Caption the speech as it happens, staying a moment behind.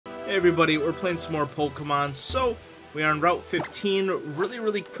Hey everybody, we're playing some more Pokemon. So, we are on Route 15.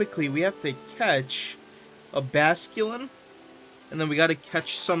 Really quickly, we have to catch a Basculin. And then we gotta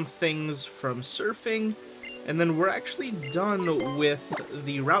catch some things from surfing. And then we're actually done with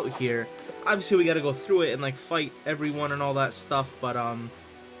the route here. Obviously, we gotta go through it and like fight everyone and all that stuff. But,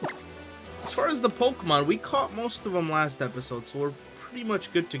 as far as the Pokemon, we caught most of them last episode. So we're pretty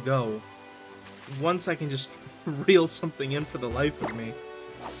much good to go. Once I can just reel something in for the life of me.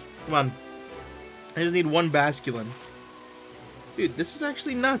 Come on. I just need one Basculin. Dude, this is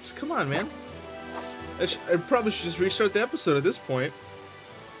actually nuts. Come on, man. I probably should just restart the episode at this point.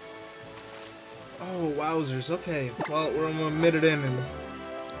 Oh, wowzers. Okay. Well, we're a minute in and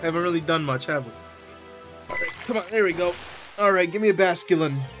haven't really done much, have we? Alright, come on. There we go. Alright, give me a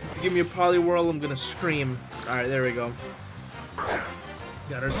Basculin. If you give me a Poliwhirl, I'm gonna scream. Alright, there we go.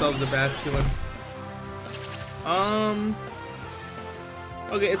 Got ourselves a Basculin.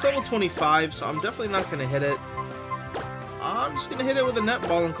 Okay, it's level 25, so I'm definitely not going to hit it. I'm just going to hit it with a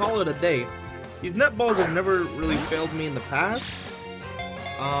netball and call it a day. These netballs have never really failed me in the past.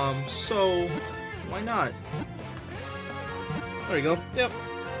 So, why not? There we go. Yep.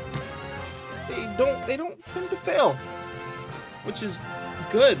 They don't tend to fail. Which is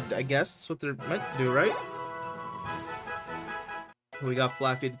good, I guess. That's what they're meant to do, right? We got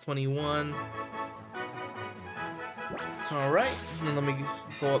Flaffy to 21. Alright, and then let me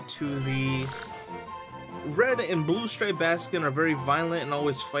go up to the red and blue striped Baskin are very violent and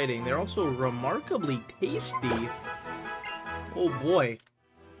always fighting. They're also remarkably tasty. Oh boy.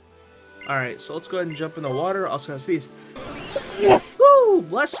 Alright, so let's go ahead and jump in the water. Also gonna see these. Woo!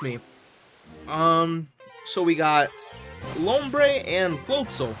 Bless me. So we got Lombre and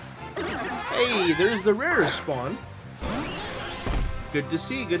Floatzel. Hey, there's the rare spawn. Good to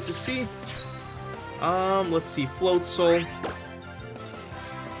see, good to see. Let's see, Floatzel.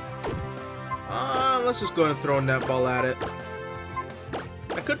 Let's just go ahead and throw a netball at it.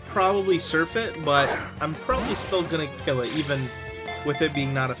 I could probably surf it, but I'm probably still gonna kill it, even with it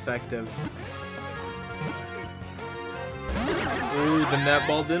being not effective. Ooh, the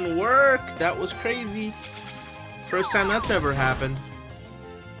netball didn't work! That was crazy. First time that's ever happened.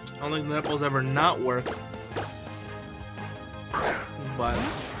 I don't think the netball's ever not worked. But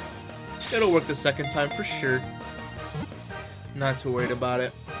it'll work the second time for sure. Not too worried about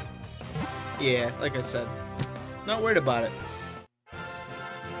it. Yeah, like I said, not worried about it.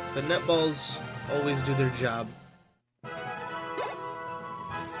 The netballs always do their job.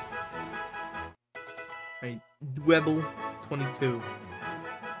 Alright, Dwebble 22.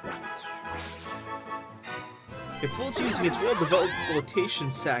 If floats using its well-developed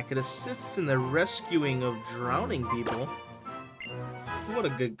flotation sac, it assists in the rescuing of drowning people. What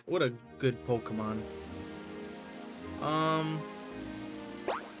a good Pokemon.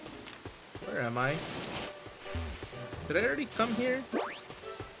 Where am I? Did I already come here?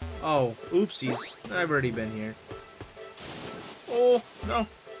 Oh, oopsies. I've already been here. Oh, no.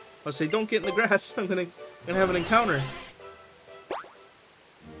 I'll say don't get in the grass. I'm gonna have an encounter.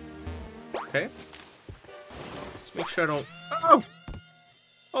 Okay. Let's make sure I don't... Oh!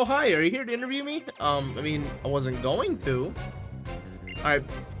 Oh, hi. Are you here to interview me? I mean, I wasn't going to. Alright,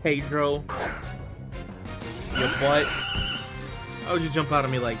 Pedro. Your butt. How would you jump out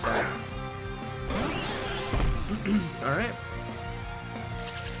of me like that? Alright.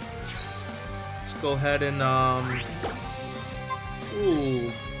 Let's go ahead and,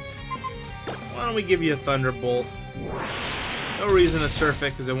 ooh. Why don't we give you a Thunderbolt? No reason to surf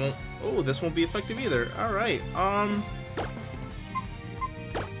it, because it won't... Oh, this won't be effective either. Alright,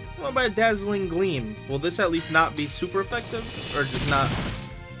 what about a Dazzling Gleam? Will this at least not be super effective? Or just not...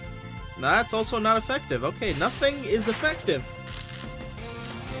 Nah, it's also not effective. Okay, nothing is effective.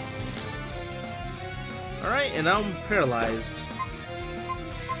 Alright, and now I'm paralyzed.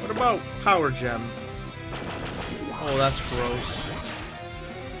 What about Power Gem? Oh, that's gross.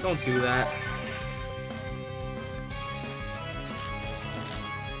 Don't do that.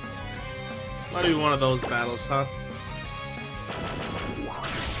 Might be one of those battles, huh?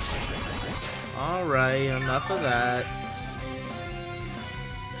 Alright, enough of that.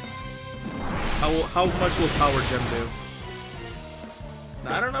 How much will Power Gem do?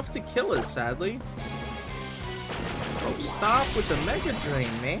 Not enough to kill us, sadly. Oh, stop with the Mega Drain,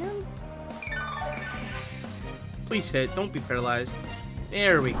 man. Please hit. Don't be paralyzed.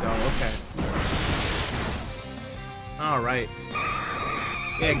 There we go. Okay. Alright.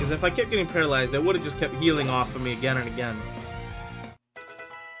 Yeah, because if I kept getting paralyzed, it would have just kept healing off of me again and again.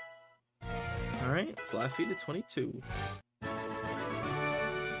 Alright, Flaffy to 22.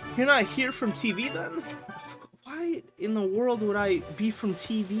 You're not here from TV then? Why why in the world would I be from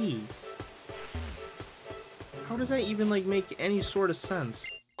TV? How does that even, like, make any sort of sense?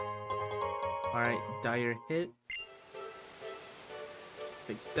 Alright, dire hit.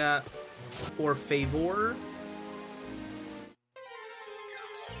 Take that. Por favor.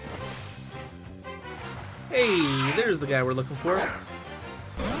 Hey, there's the guy we're looking for.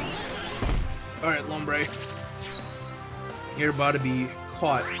 Alright, Lombre. You're about to be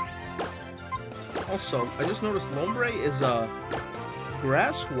caught. Also, I just noticed Lombre is a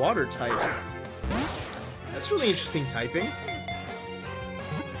grass water type. That's really interesting typing.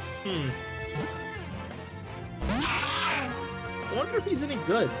 I wonder if he's any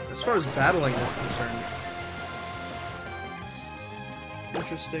good as far as battling is concerned.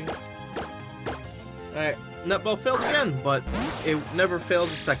 Interesting. Alright, Netball failed again, but it never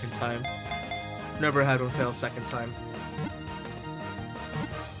fails a second time. Never had one fail a second time.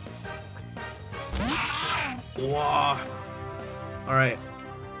 Wow. Alright.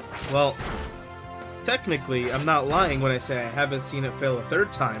 Well, technically, I'm not lying when I say I haven't seen it fail a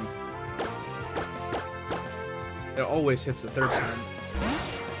third time. It always hits the third time.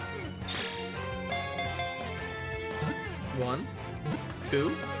 1,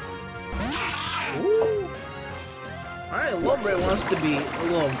 2. Ooh. Alright, Lombre wants to be a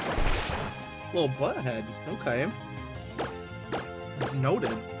little butthead. Okay.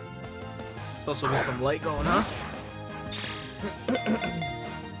 Noted. Also with some light going, huh?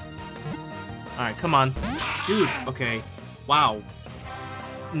 Alright, come on. Dude, okay. Wow.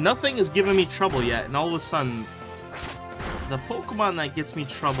 Nothing is giving me trouble yet, and all of a sudden, the Pokemon that gets me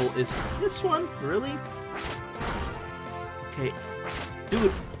trouble is this one? Really? Okay.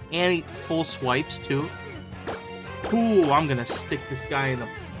 Dude, and he full swipes, too. Ooh, I'm gonna stick this guy in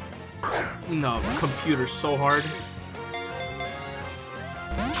the computer so hard.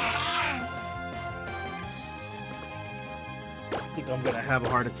 I think I'm gonna have a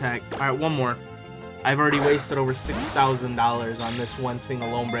heart attack. Alright, one more. I've already wasted over $6,000 on this one single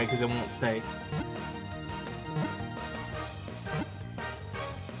Lombre because it won't stay.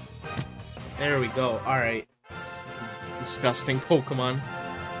 There we go. Alright. Disgusting Pokemon.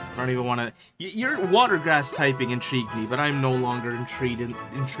 I don't even want to... Your water grass typing intrigued me, but I'm no longer intrigued in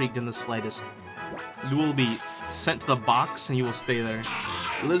the slightest. You will be sent to the box and you will stay there.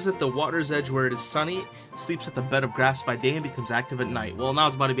 It lives at the water's edge where it is sunny, sleeps at the bed of grass by day, and becomes active at night. Well, now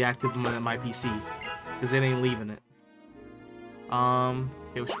it's about to be active on my PC, because it ain't leaving it.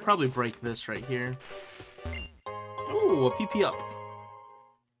 Okay, we should probably break this right here. Ooh, a PP up.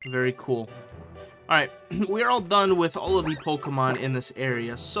 Very cool. Alright, we are all done with all of the Pokemon in this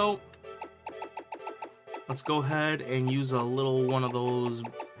area, so let's go ahead and use a little one of those,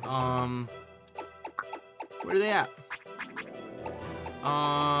 where are they at?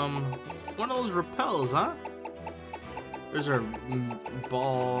 One of those repels, huh? There's our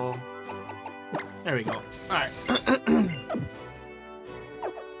ball. There we go. Alright.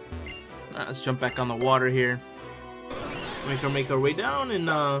 Alright, let's jump back on the water here. Make our way down and,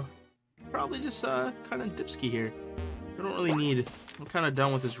 probably just, kind of dipski here. I don't really need... I'm kind of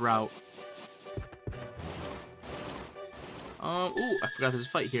done with this route. Ooh, I forgot there's a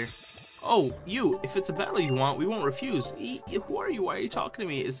fight here. Oh, you! If it's a battle you want, we won't refuse. Who are you? Why are you talking to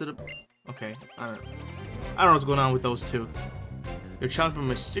me? Is it a... Okay, I don't know what's going on with those two. You're challenged by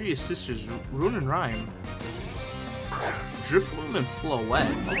mysterious sisters, Rune and Rhyme. Drifloon and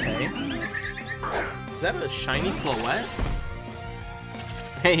Floette. Okay. Is that a shiny Floette?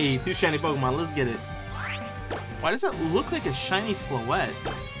 Hey, two shiny Pokemon, let's get it. Why does that look like a shiny Floette?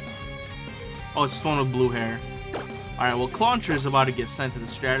 Oh, it's one with blue hair. Alright, well, Clauncher is about to get sent to the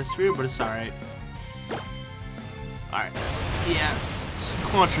stratosphere, but it's alright. Alright. Yeah,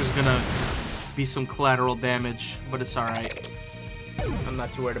 Clauncher's gonna be some collateral damage, but it's alright. I'm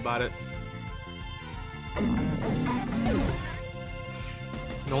not too worried about it.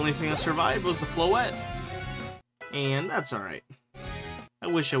 The only thing that survived was the Floette. And that's alright. I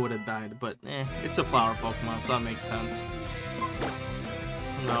wish I would have died, but it's a flower Pokemon, so that makes sense.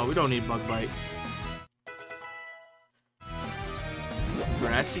 No, we don't need Bug Bite.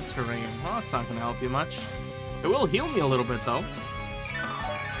 Grassy terrain. Well, that's not going to help you much. It will heal me a little bit, though.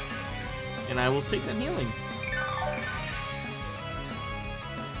 And I will take that healing.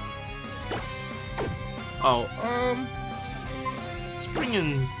 Oh, let's bring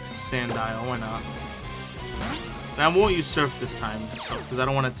in Sandile, why not? And I won't use Surf this time, because I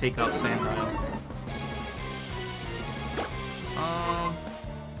don't want to take out Sandile. I'm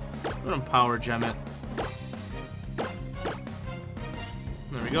gonna Power Gem it.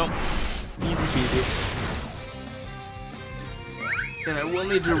 There we go. Easy peasy. And I will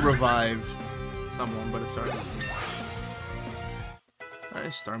need to revive someone, but it's alright.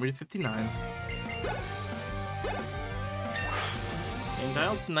 Alright, star me to 59. Same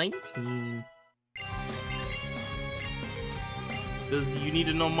dial to 19. Does you need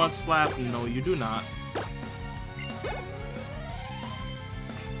to know Mud Slap? No, you do not.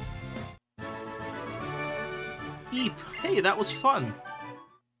 Eep! Hey, that was fun!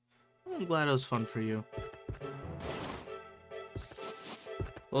 I'm glad it was fun for you.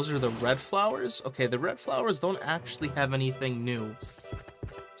 Those are the red flowers? Okay, the red flowers don't actually have anything new.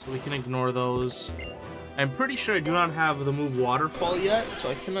 So we can ignore those. I'm pretty sure I do not have the move Waterfall yet,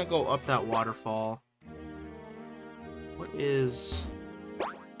 so I cannot go up that waterfall. What is...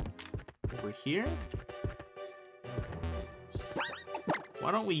 over here?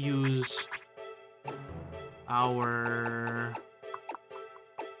 Why don't we use our...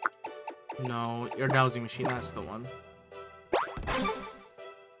 No, your dowsing machine, that's the one.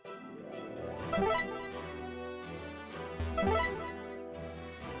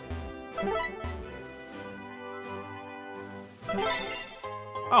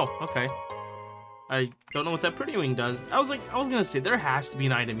 Oh, okay. I don't know what that pretty wing does. I was gonna say, there has to be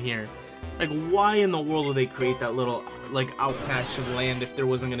an item here. Like, why in the world would they create that little, like, out patch of land if there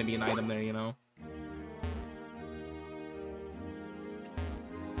wasn't gonna be an item there, you know?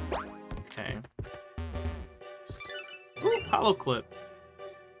 Okay. Ooh, hollow clip.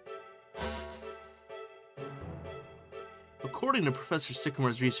 According to Professor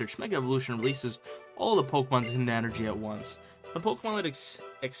Sycamore's research, Mega Evolution releases all the Pokemon's hidden energy at once. The Pokemon that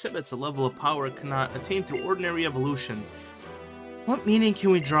exhibits a level of power it cannot attain through ordinary evolution. What meaning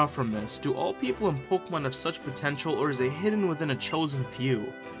can we draw from this? Do all people in Pokemon have such potential, or is it hidden within a chosen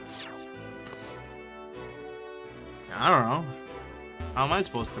few? I don't know. How am I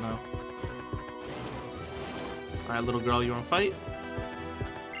supposed to know? Alright, little girl, you wanna fight?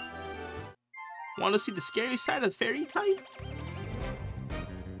 Want to see the scary side of the fairy type?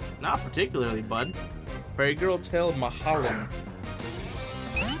 Not particularly, bud. Fairy girl tail Mahalan.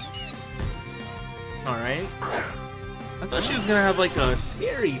 Alright. I thought she was gonna have like a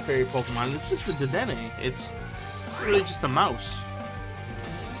scary fairy Pokemon. It's just the Dedenne. It's really just a mouse.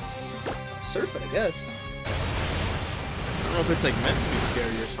 Surf it, I guess. I don't know if it's like meant to be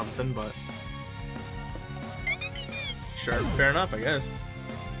scary or something, but... Sure, fair enough, I guess.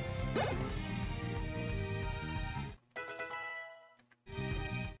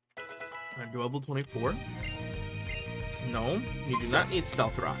 Level 24. No, you do not need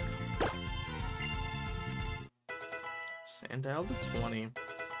Stealth Rock. Sandile to 20.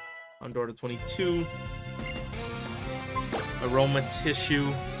 Ondor to 22. Aroma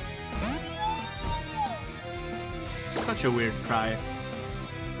Tissue. It's such a weird cry.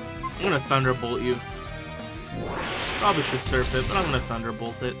 I'm gonna Thunderbolt you. Probably should Surf it, but I'm gonna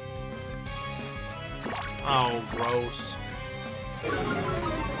Thunderbolt it. Oh, gross.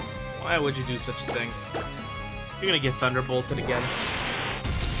 Why would you do such a thing? You're gonna get Thunderbolted again.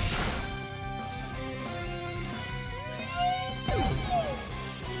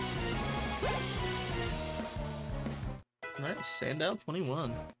 Nice, Sandile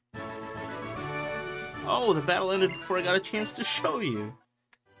 21. Oh, the battle ended before I got a chance to show you.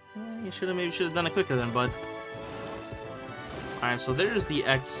 You maybe should have done it quicker then, bud. Alright, so there's the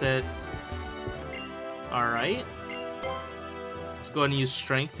exit. Alright. Let's go ahead and use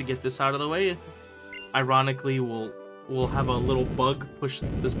Strength to get this out of the way. Ironically, we'll have a little bug push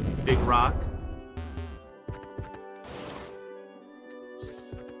this big rock.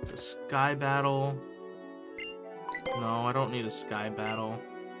 It's a Sky Battle. No, I don't need a Sky Battle.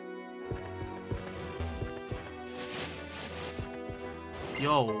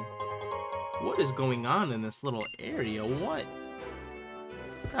 Yo, what is going on in this little area? What?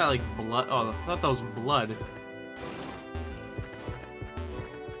 I like blood. Oh, I thought that was blood.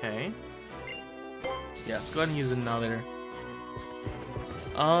 Okay. Yeah, let's go ahead and use another.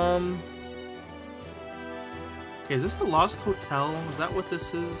 Okay, is this the Lost Hotel? Is that what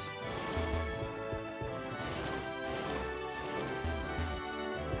this is?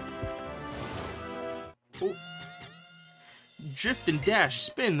 Oh. Drift and dash,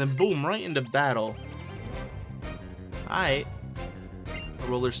 spin, then boom, right into battle. Alright.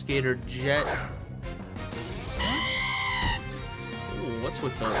 Roller skater jet. What's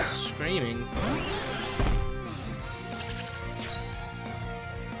with the screaming?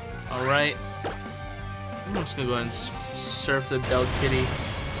 Alright. I'm just gonna go ahead and surf the Bell Kitty.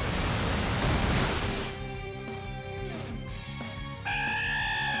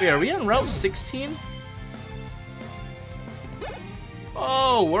 Wait, are we on Route 16?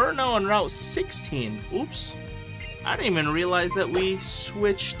 Oh, we're now on Route 16. Oops. I didn't even realize that we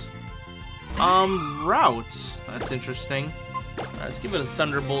switched routes. That's interesting. Let's give it a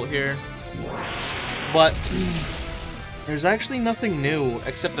Thunderbolt here. But there's actually nothing new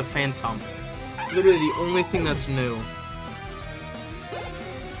except the Phantom. Literally the only thing that's new.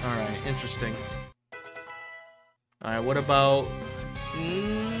 Alright, interesting. Alright, what about...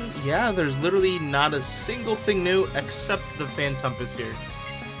 yeah, there's literally not a single thing new except the Phantom is here.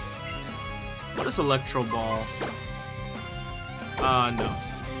 What is Electro Ball? No.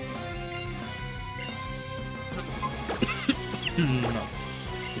 No.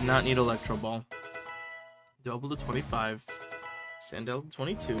 Do not need Electro Ball. Double to 25. Sandel to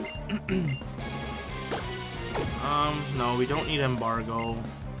 22. No, we don't need Embargo.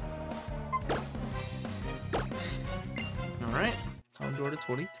 Alright. Houndour to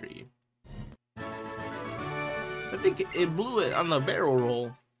 23. I think it blew it on the barrel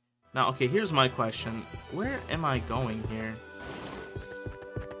roll. Now, okay, here's my question. Where am I going here?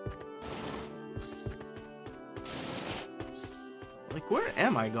 Like, where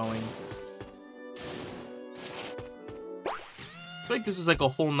am I going? I feel like this is like a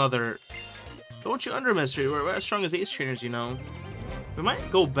whole nother... Don't you under mystery. We're as strong as ace trainers, you know. We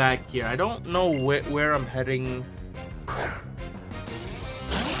might go back here. I don't know where I'm heading.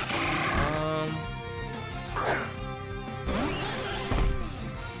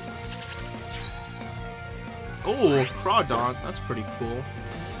 Oh, Crawdog. That's pretty cool.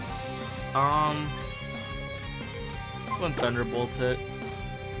 One Thunderbolt hit.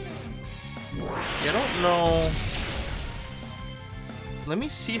 Yeah, I don't know. Let me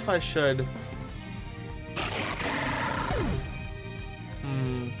see if I should.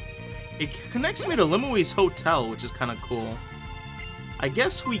 It connects me to Limoe's Hotel, which is kind of cool. I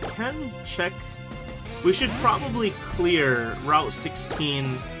guess we can check. We should probably clear Route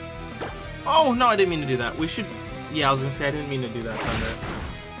 16. Oh, no, I didn't mean to do that. We should... Yeah, I was gonna say I didn't mean to do that, Thunder.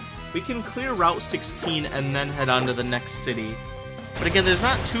 We can clear Route 16 and then head on to the next city. But again, there's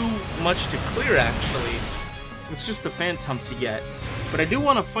not too much to clear, actually. It's just the Phantom to get. But I do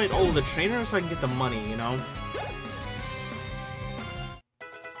want to fight all of the trainers so I can get the money, you know?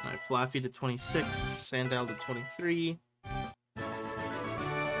 Alright, Fluffy to 26, Sandal to 23.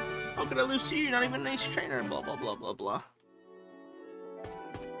 How could I lose to you? You're not even an ace trainer, blah, blah, blah, blah, blah.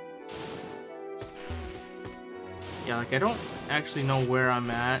 Yeah, like, I don't actually know where I'm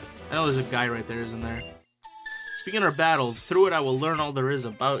at. I know there's a guy right there, isn't there? Speaking of battle, through it I will learn all there is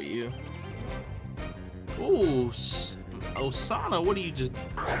about you. Ooh, Osana, what are you just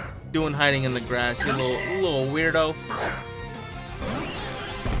doing hiding in the grass, you little weirdo?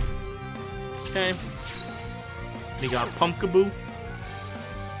 Okay. We got Pumpkaboo.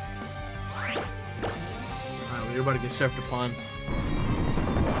 Alright, well, you're about to get surfed upon.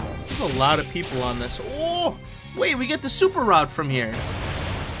 There's a lot of people on this. Oh! Wait, we get the Super Rod from here.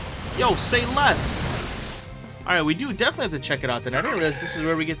 Yo, say less. Alright, we do definitely have to check it out then. I didn't realize this is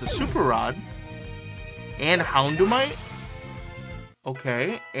where we get the Super Rod. And Houndoumite.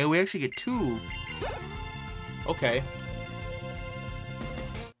 Okay, and we actually get 2. Okay.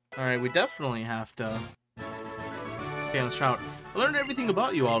 Alright, we definitely have to stay on the shout. I learned everything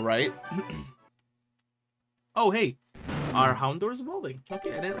about you, alright. Oh, hey. Our Houndour is evolving.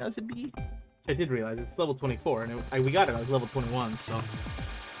 Okay, I didn't realize it'd be... I did realize it's level 24, and we got it at level 21, so...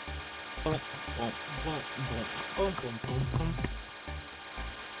 Alright,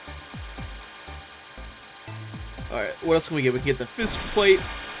 what else can we get? We can get the Fist Plate.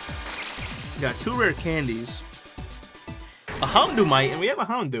 We got 2 rare candies. A Houndoumite, and we have a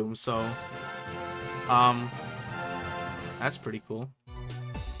Houndoom, so... That's pretty cool.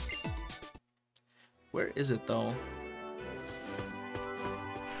 Where is it, though?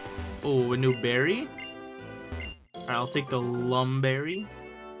 Oh, a new berry? Alright, I'll take the Lumberry.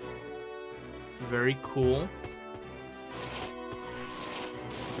 Very cool.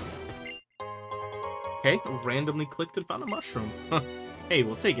 Okay, randomly clicked and found a mushroom. Huh. Hey,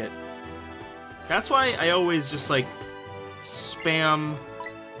 we'll take it. That's why I always just, like, spam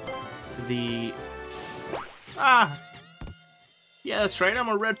the... Ah! Yeah, that's right, I'm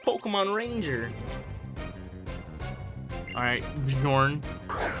a red Pokemon Ranger. Alright, Bjorn.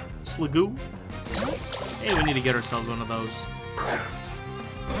 Sligoo. Hey, we need to get ourselves one of those.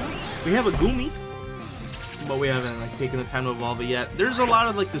 We have a Goomy, but we haven't like taken the time to evolve it yet. There's a lot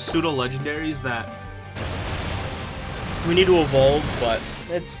of like the pseudo legendaries that we need to evolve, but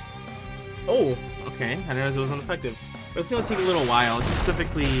it's... Oh, okay. I didn't realize it was ineffective. But it's gonna take a little while.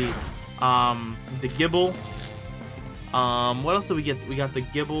 Specifically, the Gibble. What else did we get? We got the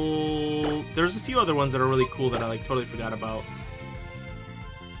Gibble. There's a few other ones that are really cool that I like totally forgot about.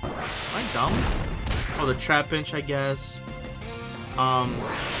 Am I dumb? Oh, the Trapinch, I guess.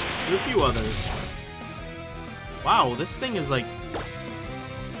 There's a few others. Wow, this thing is like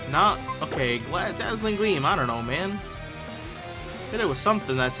not okay. Dazzling Gleam. I don't know, man. Hit it with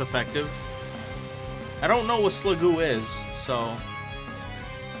something that's effective. I don't know what Slugoo is, so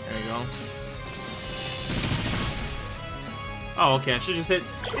there you go. Oh, okay. I should just hit.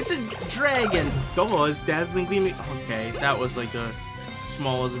 It's a dragon. Oh, it's Dazzling Gleam. Okay, that was like the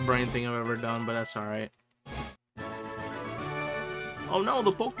smallest brain thing I've ever done, but that's all right. Oh no,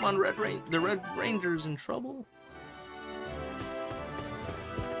 the Pokemon the Red Ranger's in trouble.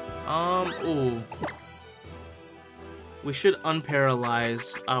 Ooh. We should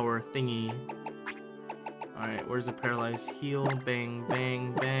unparalyze our thingy. Alright, where's the paralyzed heal? Bang,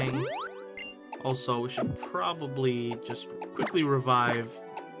 bang, bang. Also, we should probably just quickly revive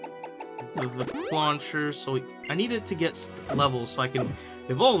the launcher. So I need it to get levels so I can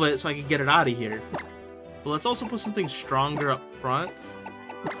evolve it so I can get it out of here. But let's also put something stronger up front.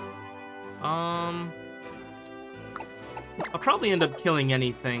 I'll probably end up killing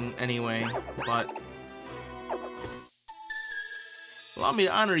anything anyway, but allow me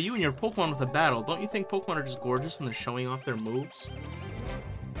to honor you and your Pokemon with a battle. Don't you think Pokemon are just gorgeous when they're showing off their moves?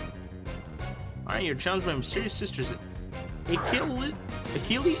 Alright, you're challenged by mysterious sisters. Achille?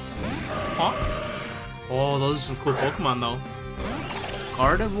 Huh? Oh, those are some cool Pokemon though.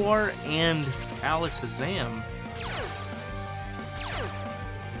 Gardevoir and Alakazam.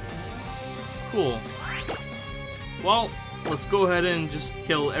 Cool. Well, let's go ahead and just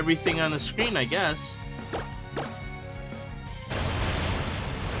kill everything on the screen, I guess.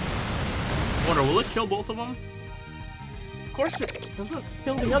 Wonder, will it kill both of them? Of course it doesn't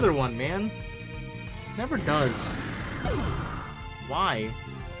kill the other one, man. It never does. Why?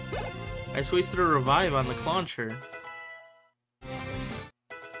 I just wasted a revive on the Clauncher.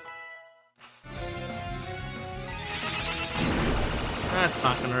 That's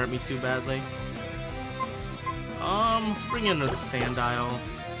not gonna hurt me too badly. Let's bring in the Sandile.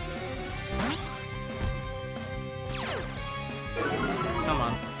 Come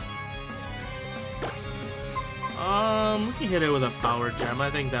on. We can hit it with a Power Gem. I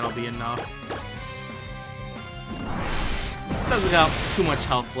think that'll be enough. Doesn't got too much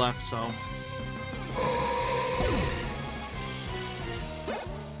health left, so.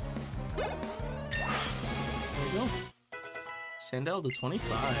 There we go. Sandile to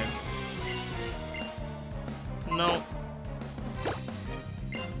 25. No.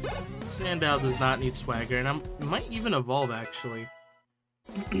 Sandile does not need Swagger, and I might even evolve, actually.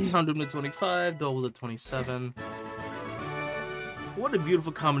 Houndoom to 25, Double to 27. What a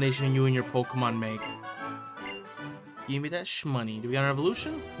beautiful combination you and your Pokemon make. Give me that shmoney. Do we got an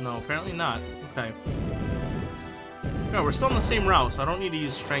evolution? No, apparently not. Okay. No, we're still on the same route, so I don't need to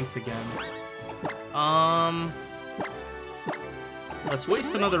use Strength again. Let's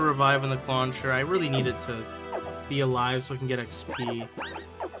waste another revive on the Clauncher. I really need it to be alive so I can get XP.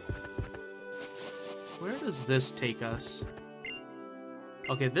 Where does this take us?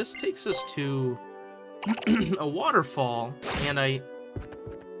 Okay, this takes us to a waterfall, and I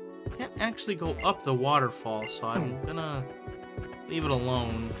can't actually go up the waterfall, so I'm gonna leave it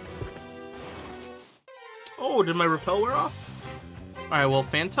alone. Oh, did my repel wear off? Alright, well,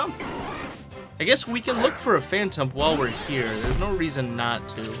 Phantom. I guess we can look for a Phantom while we're here. There's no reason not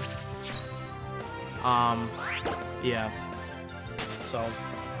to. Yeah. So,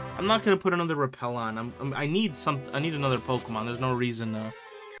 I'm not gonna put another repel on. I need another Pokemon. There's no reason to,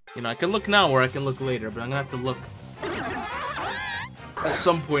 you know, I can look now or I can look later, but I'm gonna have to look at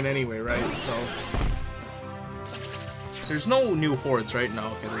some point anyway, right? So, there's no new hordes right now.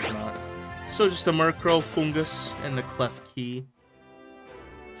 Okay, there's not. So just a Murkrow, Fungus, and the Klefki.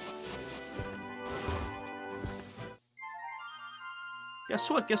 Guess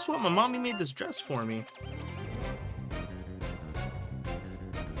what? Guess what? My mommy made this dress for me.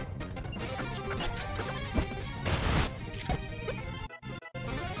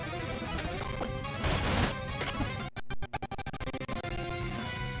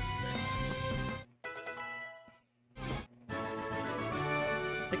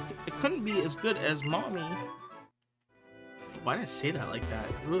 It couldn't be as good as mommy. Why did I say that like that?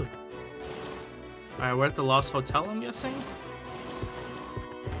 Ugh. Alright, we're at the Lost Hotel, I'm guessing?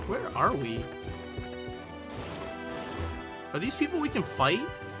 Where are we? Are these people we can fight?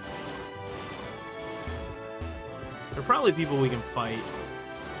 They're probably people we can fight.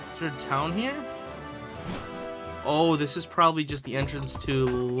 Is there a town here? Oh, this is probably just the entrance to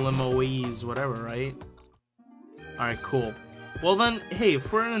Limoise, whatever, right? Alright, cool. Well then, hey,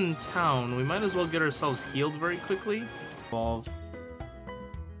 if we're in town, we might as well get ourselves healed very quickly. Evolve.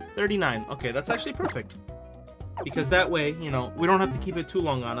 39. Okay, that's actually perfect. Because that way, you know, we don't have to keep it too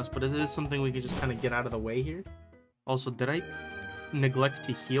long on us, but it is something we can just kind of get out of the way here. Also, did I neglect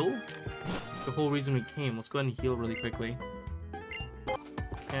to heal? The whole reason we came. Let's go ahead and heal really quickly.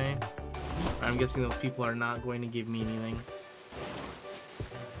 Okay. I'm guessing those people are not going to give me anything.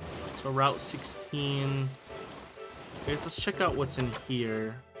 So Route 16. I guess let's check out what's in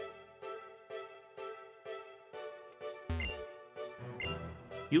here.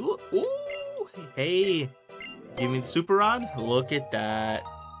 You look. Ooh, hey. Give me the super rod. Look at that.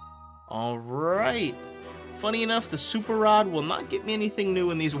 Alright. Funny enough, the super rod will not get me anything new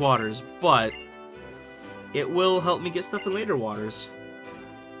in these waters, but it will help me get stuff in later waters.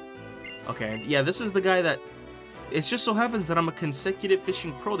 Okay, yeah, this is the guy that... It just so happens that I'm a consecutive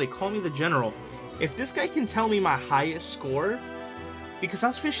fishing pro. They call me the General. If this guy can tell me my highest score... Because I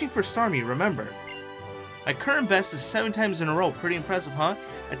was fishing for Starmie, remember. My current best is 7 times in a row. Pretty impressive, huh?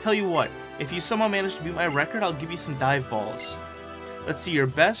 I tell you what, if you somehow manage to beat my record, I'll give you some dive balls. Let's see, your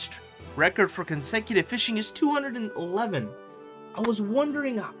best record for consecutive fishing is 211. I was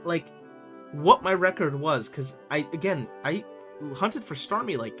wondering, like, what my record was, because I hunted for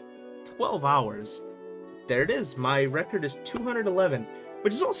Starmie, like, 12 hours. There it is. My record is 211,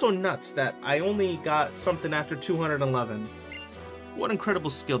 which is also nuts that I only got something after 211. What incredible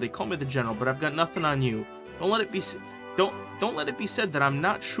skill. They call me the General, but I've got nothing on you. Don't let it be said that I'm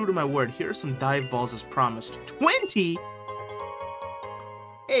not true to my word. Here are some dive balls as promised. 20?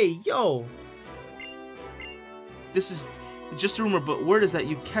 Hey, yo. This is just a rumor, but word is that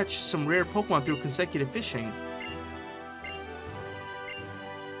you catch some rare Pokemon through consecutive fishing.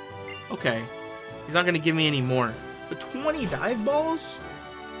 Okay. He's not going to give me any more. But 20 dive balls?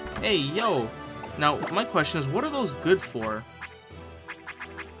 Hey, yo. Now, my question is, what are those good for?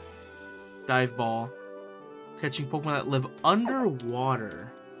 Dive ball. Catching Pokemon that live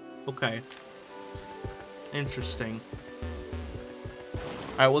underwater. Okay. Interesting.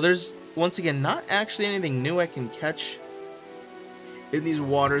 Alright, well, there's, once again, not actually anything new I can catch in these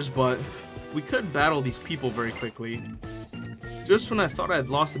waters, but we could battle these people very quickly. Just when I thought I had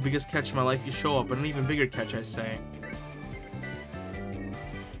lost the biggest catch of my life, you show up, but an even bigger catch, I say.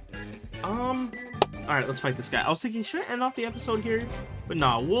 Alright, let's fight this guy. I was thinking, should I end off the episode here? But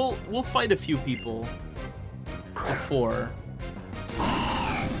nah, we'll fight a few people before.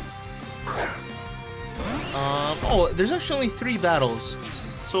 Oh, there's actually only 3 battles.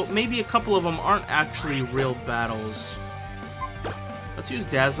 So maybe a couple of them aren't actually real battles. Let's use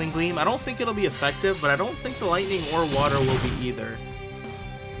Dazzling Gleam. I don't think it'll be effective, but I don't think the lightning or water will be either.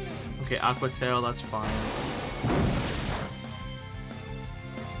 Okay, Aqua Tail, that's fine.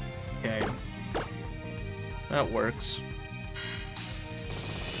 Okay. That works.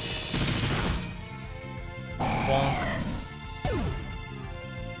 Bonk.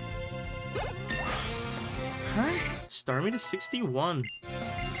 Alright, Starmie to 61.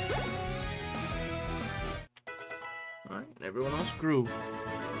 Alright, everyone else grew.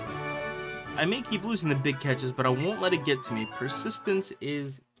 I may keep losing the big catches, but I won't let it get to me. Persistence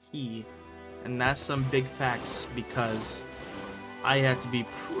is key. And that's some big facts, because I had to be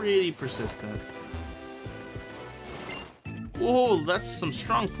pretty persistent. Whoa, that's some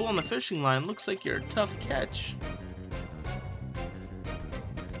strong pull on the fishing line. Looks like you're a tough catch.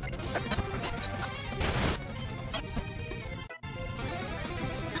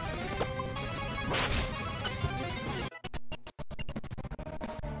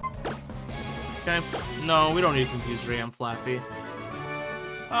 Okay. No, we don't need to confuse Ray and Flaffy.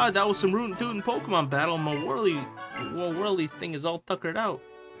 Ah, that was some rootin' tootin' Pokemon battle. My whirly thing is all tuckered out.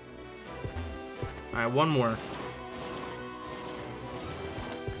 Alright, one more.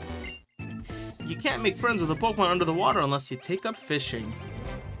 You can't make friends with a Pokemon under the water unless you take up fishing.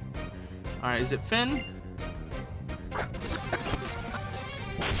 Alright, is it Finn?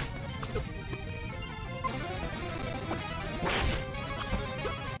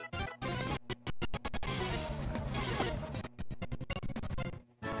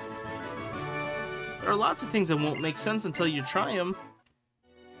 There are lots of things that won't make sense until you try them.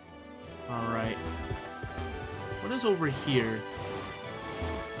 Alright. What is over here?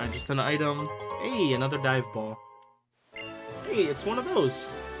 Alright, just an item. Hey, another dive ball. Hey, it's one of those.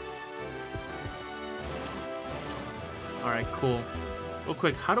 Alright, cool. Real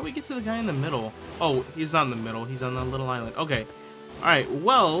quick, how do we get to the guy in the middle? Oh, he's not in the middle. He's on that little island. Okay. Alright,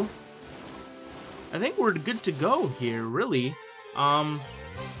 well, I think we're good to go here, really. You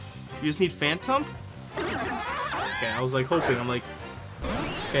just need Phantom? Okay, I was like hoping. I'm like,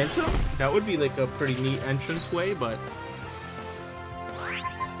 Phantom? That would be like a pretty neat entranceway, but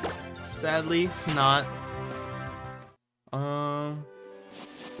sadly, not.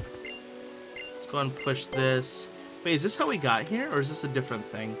 Let's go ahead and push this. Wait, is this how we got here, or is this a different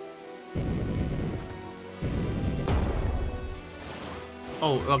thing?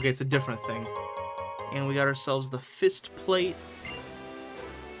 Oh, okay, it's a different thing. And we got ourselves the fist plate.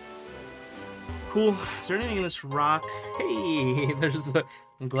 Cool. Is there anything in this rock? Hey, there's the...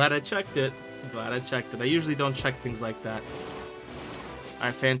 I'm glad I checked it. I'm glad I checked it. I usually don't check things like that.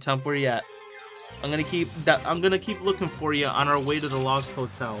 Alright, Phantump, where you at? I'm gonna keep looking for you on our way to the Lost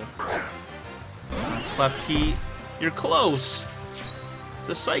Hotel. Klefki, you're close. It's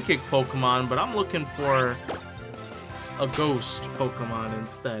a psychic Pokemon, but I'm looking for a ghost Pokemon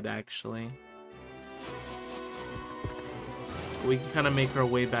instead, actually. We can kind of make our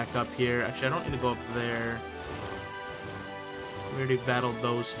way back up here. Actually, I don't need to go up there. We already battled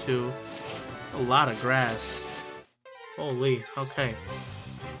those two. A lot of grass. Holy, okay.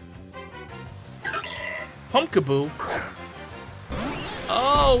 Pumpkaboo?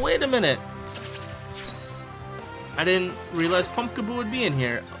 Oh, wait a minute. I didn't realize Pumpkaboo would be in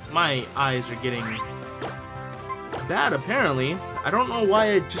here. My eyes are getting bad, apparently. I don't know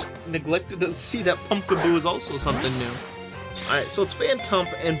why I just neglected to see that Pumpkaboo is also something new. Alright, so it's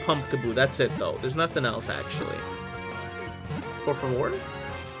Phantump and Pumpkaboo. That's it, though. There's nothing else, actually. Pour for more?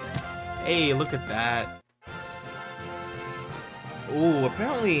 Hey, look at that. Ooh,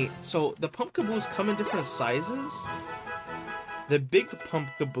 apparently... So, the Pumpkaboos come in different sizes. The big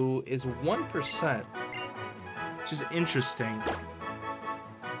Pumpkaboo is 1%. Which is interesting.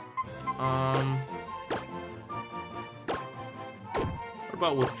 What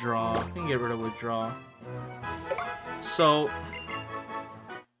about withdraw? We can get rid of withdraw. So,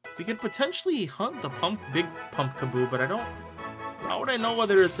 we could potentially hunt the big Pumpkaboo, but I don't... How would I know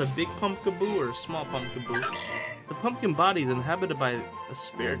whether it's a big Pumpkaboo or a small Pumpkaboo? The pumpkin body is inhabited by a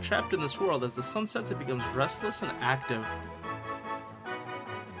spirit trapped in this world. As the sun sets, it becomes restless and active.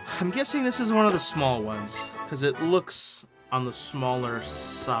 I'm guessing this is one of the small ones, because it looks on the smaller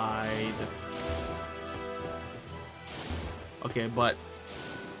side. Okay, but...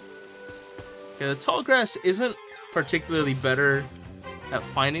 Okay, the tall grass isn't particularly better at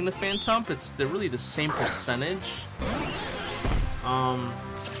finding the Phantump. They're really the same percentage.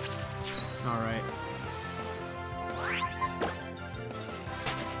 Alright.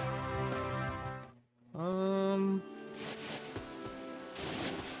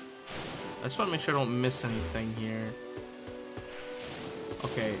 I just want to make sure I don't miss anything here.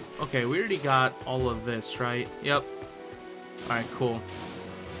 Okay, we already got all of this, right? Yep. Alright, cool.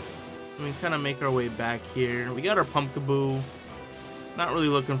 We can kind of make our way back here. We got our Pumpkaboo. Not really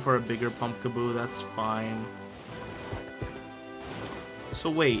looking for a bigger Pumpkaboo, that's fine. So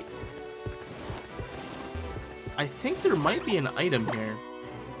wait. I think there might be an item here.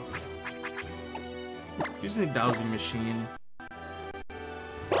 Using a dowsing machine.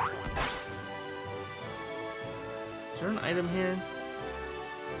 Is there an item here?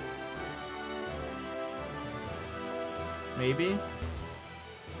 Maybe?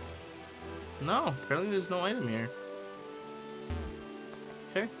 No, apparently there's no item here.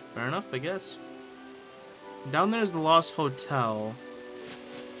 Okay, fair enough, I guess. Down there's the Lost Hotel.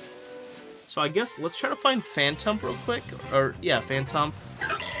 So I guess let's try to find Phantump real quick. Or, yeah, Phantump.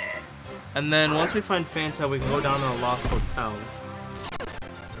 And then once we find Phantump, we can go down to the Lost Hotel.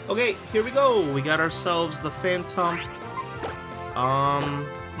 Okay, here we go. We got ourselves the Phantump.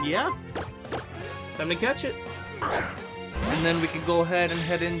 Yeah. Time to catch it. And then we can go ahead and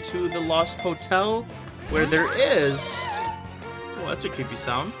head into the Lost Hotel, where there is... Oh, that's a creepy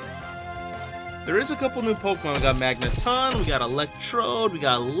sound. There is a couple new Pokemon. We got Magneton, we got Electrode, we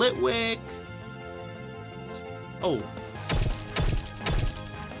got Litwick. Oh.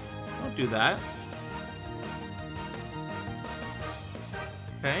 Don't do that.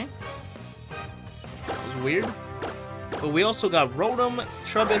 Okay. That was weird. But we also got Rotom,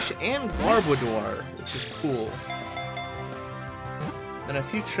 Trubbish, and Garbodor, which is cool. And a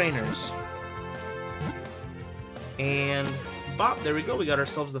few trainers. And bop, there we go. We got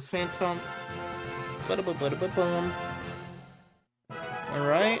ourselves the Phantump. Ba-da-ba-ba-da-ba-bum.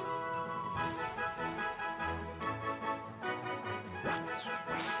 Alright.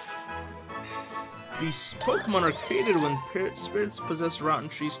 These Pokemon are created when spirits possess rotten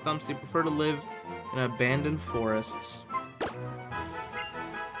tree stumps. They prefer to live in abandoned forests.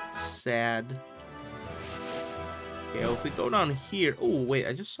 Sad. Okay, well, if we go down here... Oh, wait,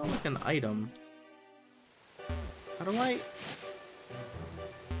 I just saw like an item. How do I...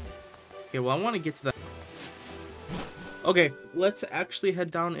 Okay, well, I want to get to that. Okay, let's actually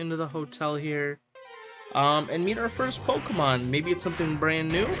head down into the hotel here. And meet our first Pokemon. Maybe it's something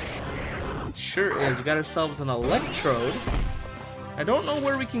brand new? It sure is. We got ourselves an Electrode. I don't know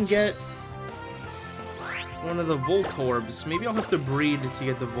where we can get one of the Voltorbs. Maybe I'll have to breed to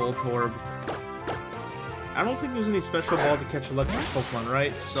get the Voltorb. I don't think there's any special ball to catch electric Pokemon,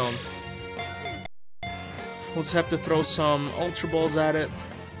 right? So we'll just have to throw some Ultra Balls at it.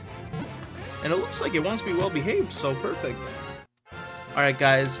 And it looks like it wants to be well behaved, so perfect. Alright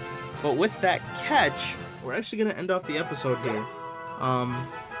guys, but with that catch, we're actually going to end off the episode here.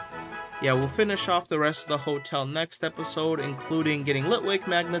 Yeah, we'll finish off the rest of the hotel next episode, including getting Litwick,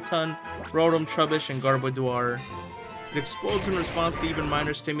 Magneton, Rotom, Trubbish, and Garbodor. It explodes in response to even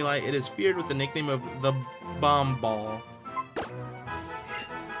minor stimuli. It is feared with the nickname of the Bomb Ball.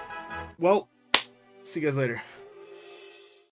 Well, see you guys later.